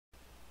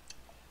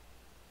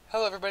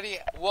Hello everybody,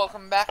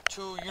 welcome back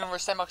to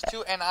Universe Sandbox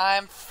 2, and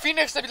I'm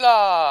Phoenix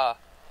Nebula!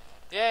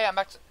 Yay, I'm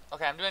back to,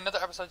 okay, I'm doing another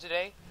episode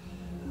today.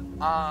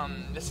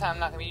 This time I'm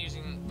not going to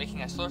be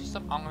making a solar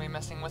system, I'm going to be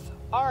messing with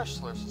our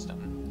solar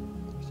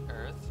system. There's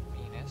Earth,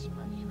 Venus,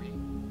 Mercury,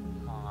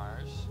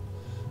 Mars.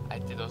 I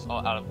did those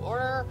all out of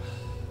order.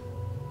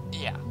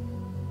 Yeah.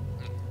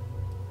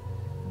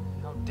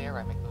 How dare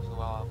I make those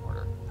go out of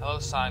order. Hello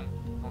Sun,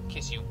 I'm going to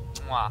kiss you.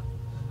 Mwah.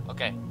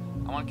 Okay,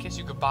 I want to kiss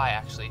you goodbye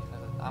actually,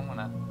 because I'm going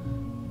to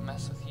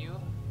mess with you.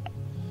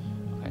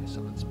 Okay,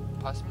 so let's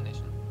pause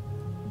simulation.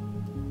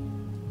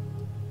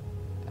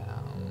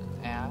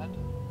 Add.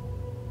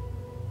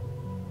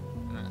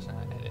 No, sorry,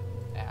 not edit.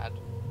 Add.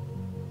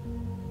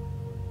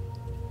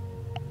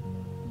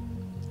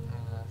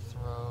 I'm gonna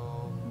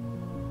throw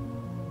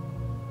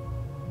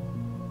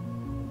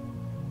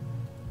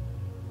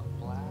a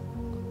black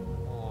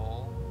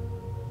hole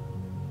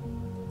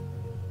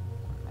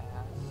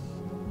mass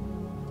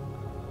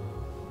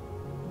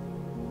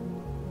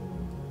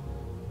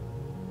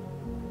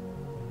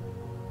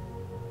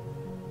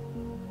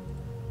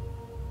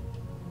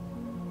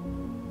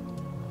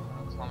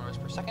kilometers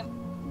per second.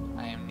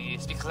 I need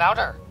to speak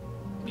louder.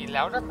 Be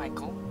louder,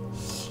 Michael.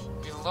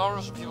 Be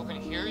louder so people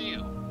can hear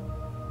you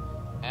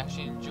and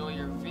actually enjoy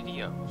your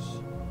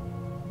videos.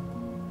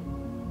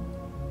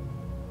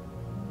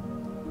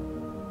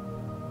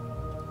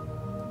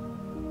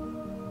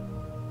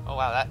 Oh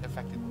wow, that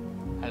affected.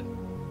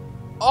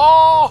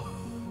 Oh!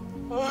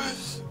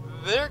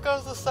 There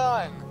goes the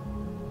sun.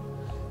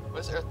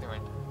 What's Earth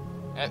doing?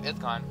 It's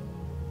gone.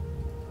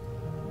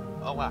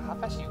 Oh wow, how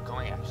fast are you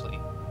going actually?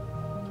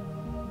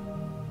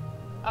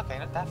 Okay,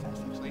 not that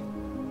fast actually.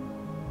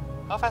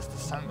 How fast is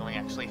the sun going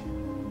actually?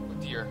 Oh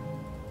dear.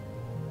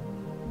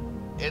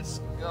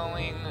 It's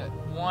going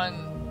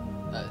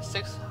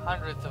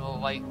 1/600th of a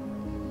light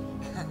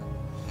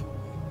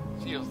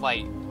speed of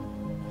light.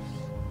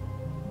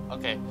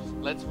 Okay,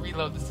 let's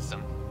reload the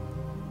system.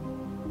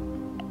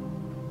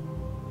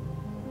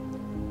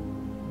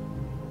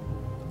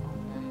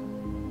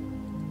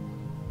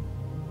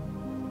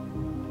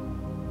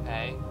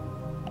 Okay.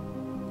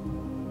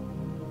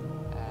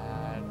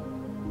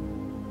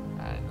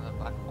 Add another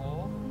black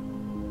hole.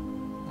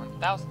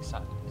 1,000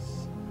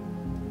 suns.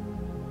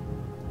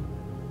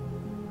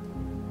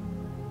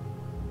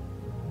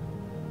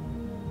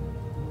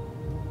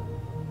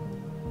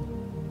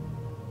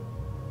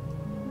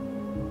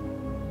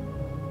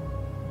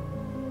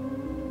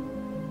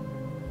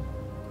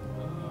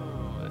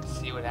 Ooh, let's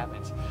see what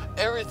happens.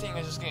 Everything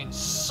is just getting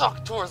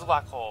sucked towards the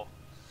black hole.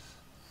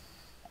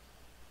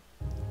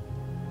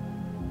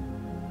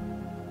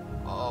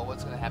 Oh,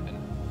 what's gonna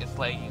happen? It's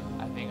lagging.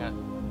 I think.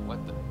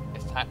 What the?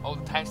 It's time. Oh,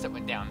 the time step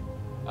went down.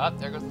 Oh,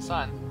 there goes the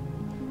sun.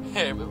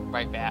 It went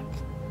right back.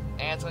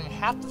 And it's going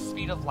half the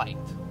speed of light.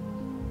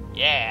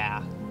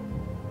 Yeah.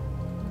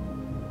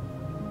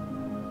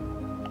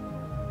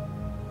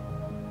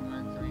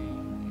 Mercury.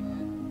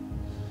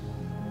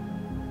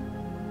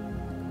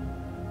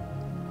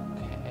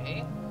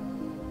 Okay.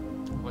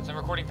 What's in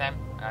recording time?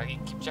 I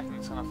keep checking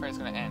this. I'm afraid it's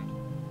going to end.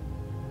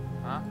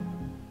 Huh?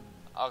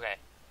 Okay.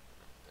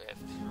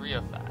 3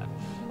 of 5.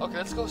 Okay,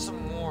 let's go with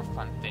some more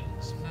fun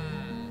things.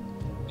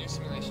 New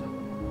simulation.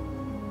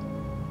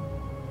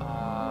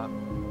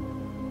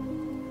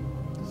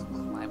 This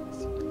climate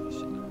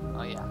simulation.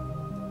 Oh yeah.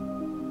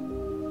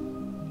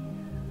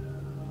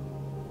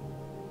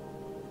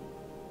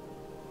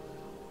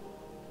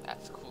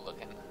 That's cool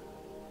looking.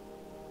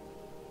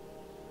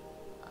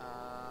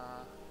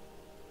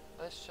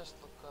 Let's just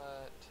look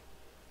at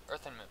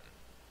Earth and Moon.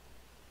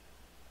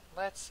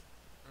 Let's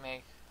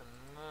make the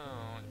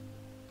moon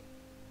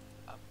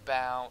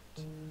about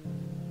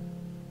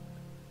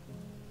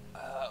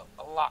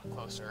a lot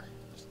closer.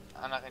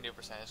 I'm not gonna do a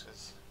percentage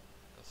because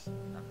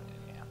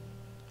yeah.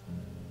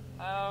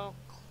 Oh,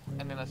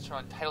 and then let's turn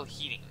on tidal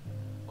heating.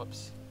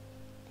 Whoops,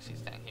 actually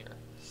it's down here.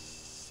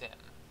 Sim.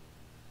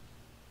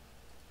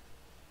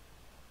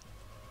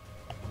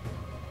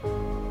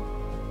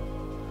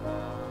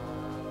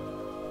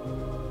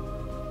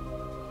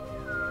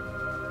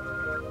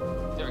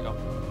 There we go.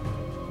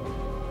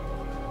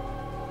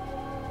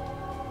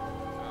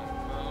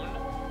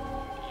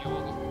 You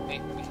will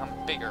become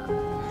bigger.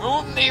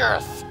 Moon the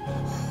Earth!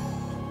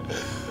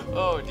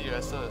 Oh dear,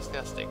 that's so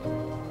disgusting. Moon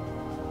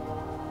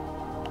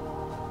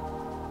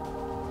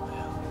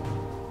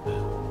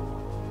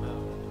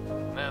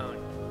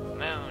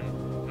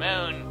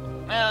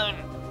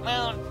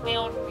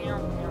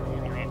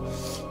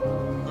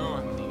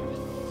the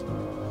Earth.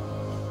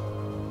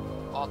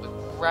 All the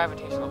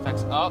gravitational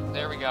effects. Oh,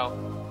 there we go.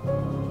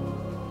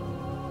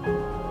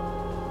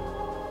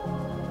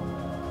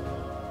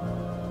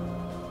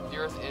 The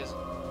Earth is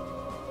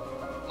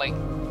like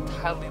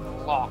totally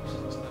locked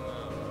to the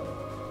moon.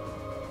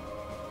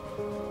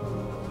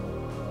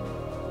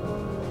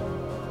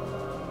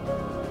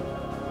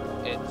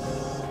 It's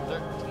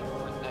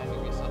 13.9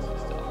 degrees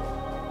Celsius still.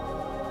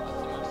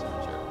 That's the most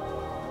temperature.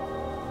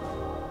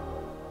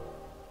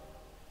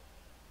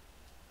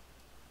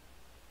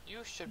 You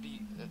should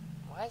be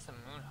Why is the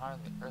moon harder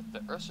than the Earth?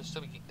 The Earth should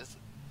still be...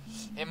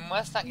 It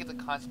must not get the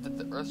concept that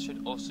the Earth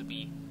should also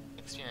be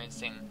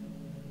experiencing...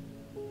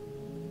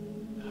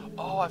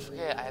 Oh, I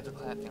forget. I have the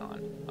planet thing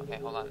on. Okay,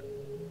 hold on.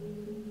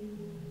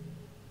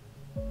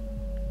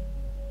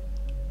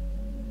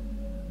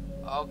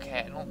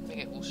 Okay, I don't think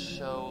it will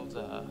show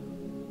the...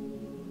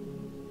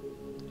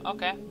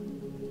 Okay.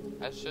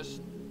 That's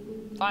just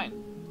fine.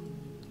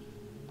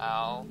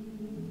 I'll...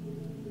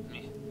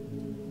 Meh.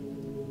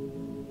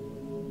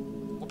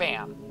 Well,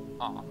 bam!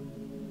 Aw.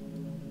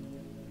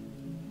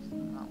 It's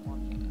not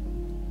working.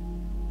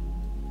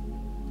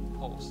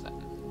 Pulse then.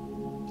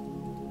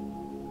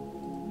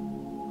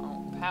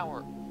 Oh,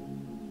 power.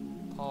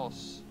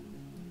 Pulse.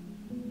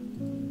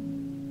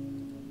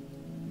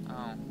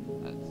 Oh,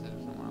 that's it.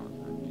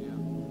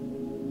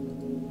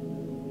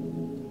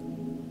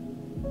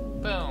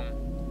 Boom.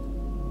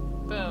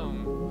 Boom.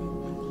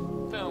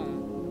 Boom.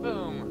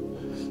 Boom.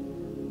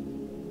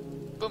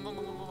 Boom, boom,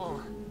 boom, boom, boom.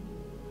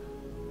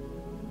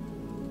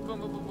 Boom,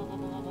 boom, boom, boom, boom,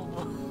 boom, boom,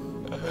 boom.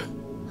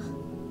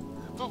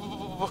 Boom, boom, boom,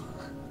 boom, boom.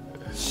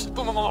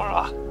 Boom, boom,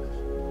 boom.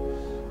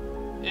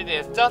 It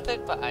is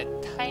nothing but a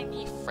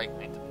tiny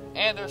fragment.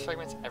 And there's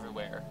fragments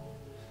everywhere.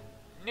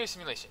 New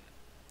simulation.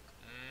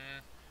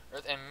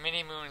 Earth and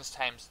mini moons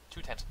times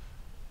 2 times.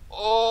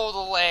 Oh, the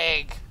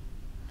lag!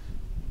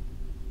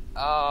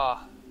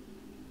 Ah,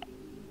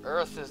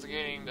 Earth is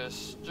getting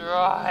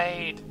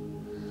destroyed.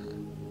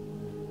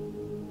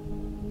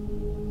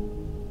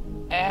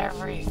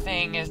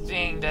 Everything is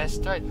being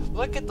destroyed.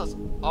 Look at those.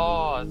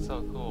 Oh, it's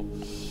so cool.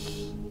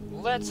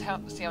 Let's see how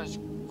much. I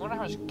wonder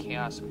how much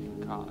chaos we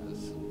can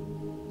cause.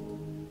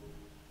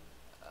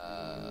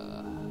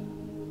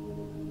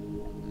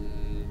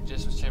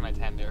 Just restrain my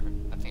time there.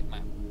 I think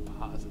my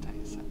pause a tiny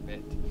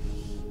bit.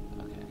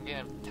 Okay, I'm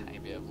getting a tiny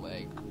bit of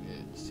lag.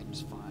 It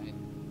seems fine.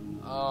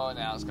 Oh,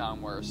 now it's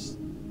gotten worse.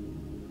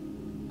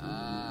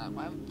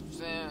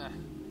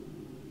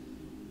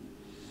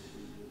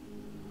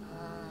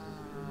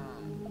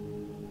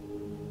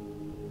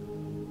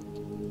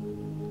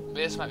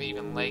 This might be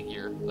even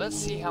laggier. Let's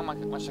see how much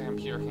the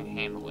computer can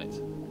handle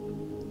it.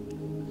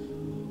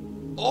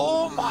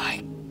 Oh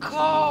my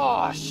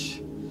gosh!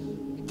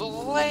 The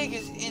lag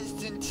is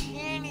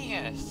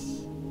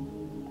instantaneous!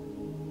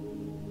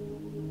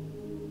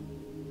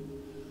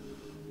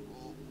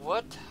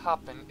 What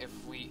happened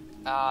if we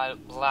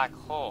add black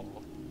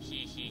hole?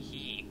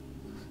 He.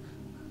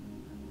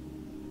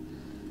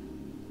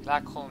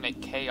 Black hole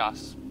make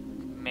chaos,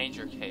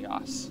 major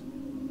chaos.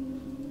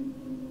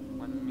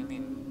 1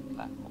 million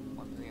black hole,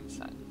 1 million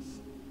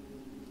suns.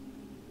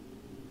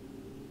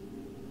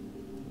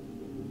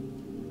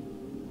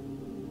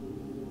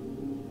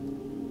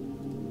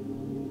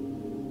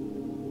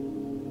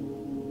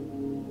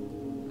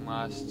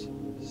 Must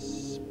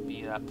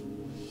speed up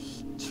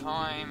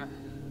time.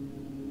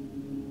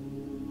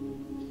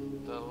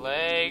 The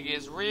leg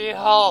is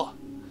real!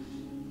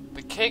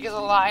 The cake is a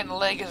lie and the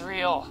leg is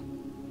real!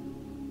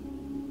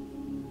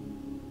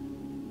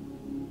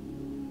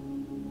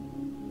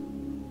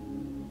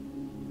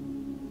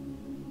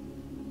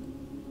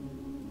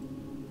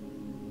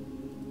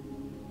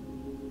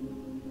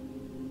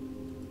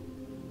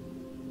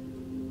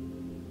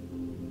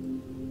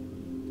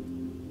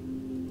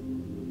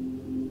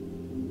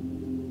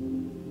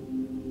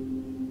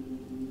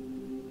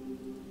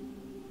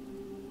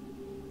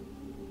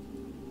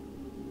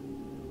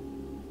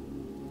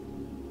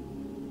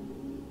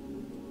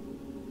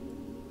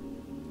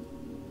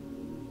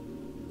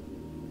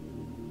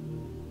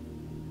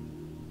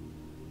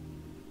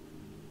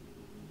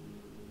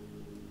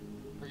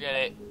 Forget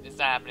it. It's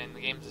not happening. The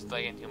game's just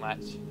lagging too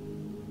much.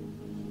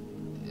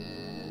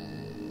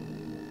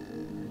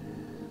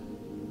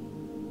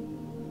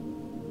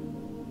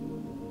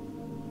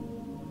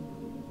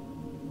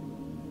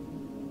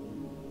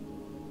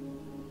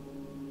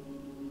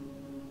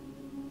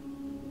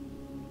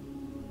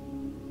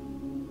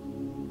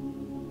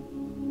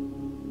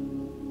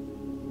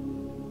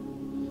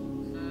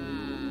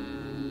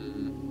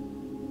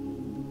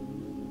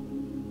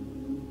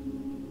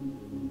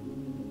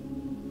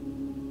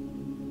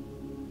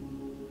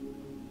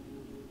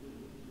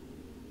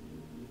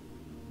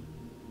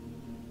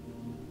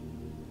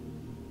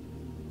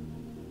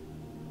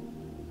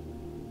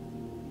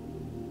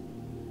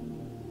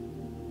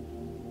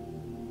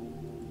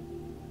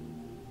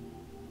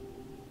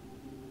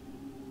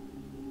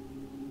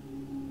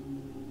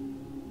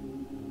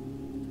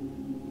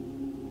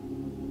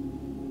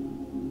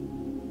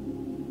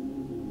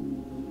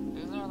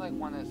 Like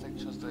one that like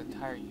shows the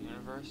entire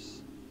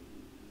universe.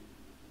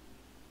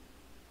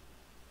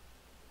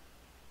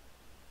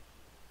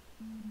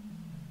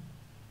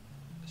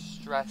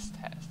 Stress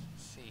test.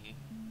 Let's see.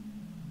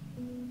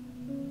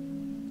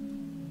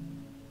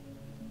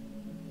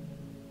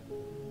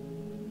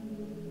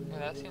 Yeah,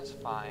 that seems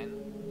fine.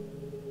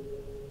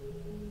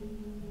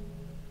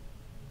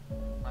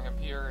 My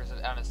computer is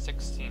down to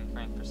 16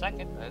 frames per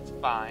second, but it's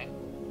fine.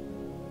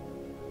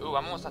 Ooh,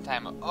 I'm almost on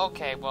time.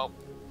 Okay, well,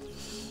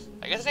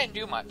 I guess I didn't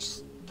do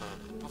much.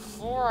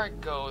 before I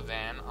go,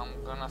 then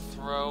I'm gonna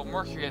throw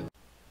Mercury at.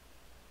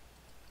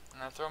 I'm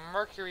gonna throw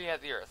Mercury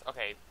at the Earth.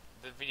 Okay,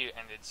 the video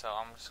ended, so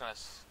I'm just gonna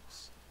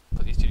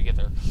put these two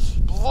together.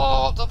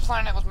 Blow up the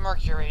planet with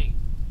Mercury.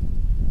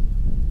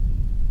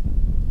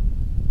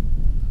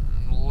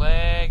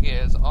 Leg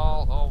is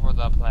all over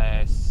the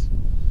place.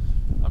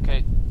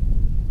 Okay.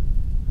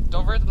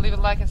 Don't forget to leave a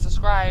like and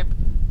subscribe.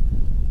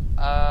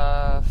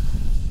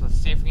 Let's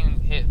see if we can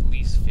hit at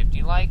least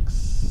 50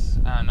 likes.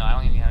 No, I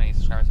don't even have any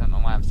subscribers. I don't know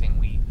why I'm saying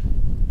we.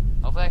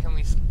 Hopefully I can at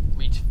least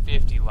reach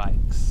 50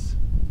 likes.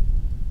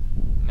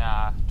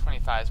 Nah,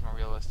 25 is more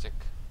realistic.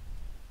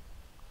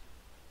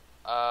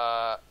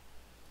 Oh.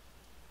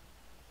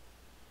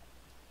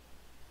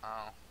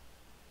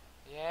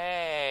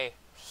 Yay!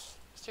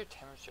 What's your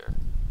temperature?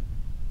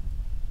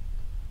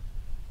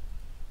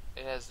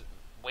 It has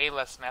way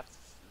less maps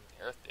than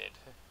the Earth did.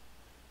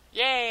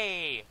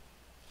 Yay!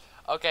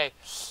 Okay.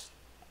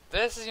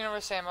 This is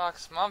Universe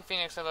Sandbox. Mom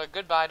Phoenix.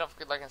 Goodbye. Don't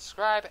forget to like and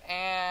subscribe.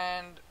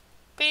 And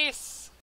peace!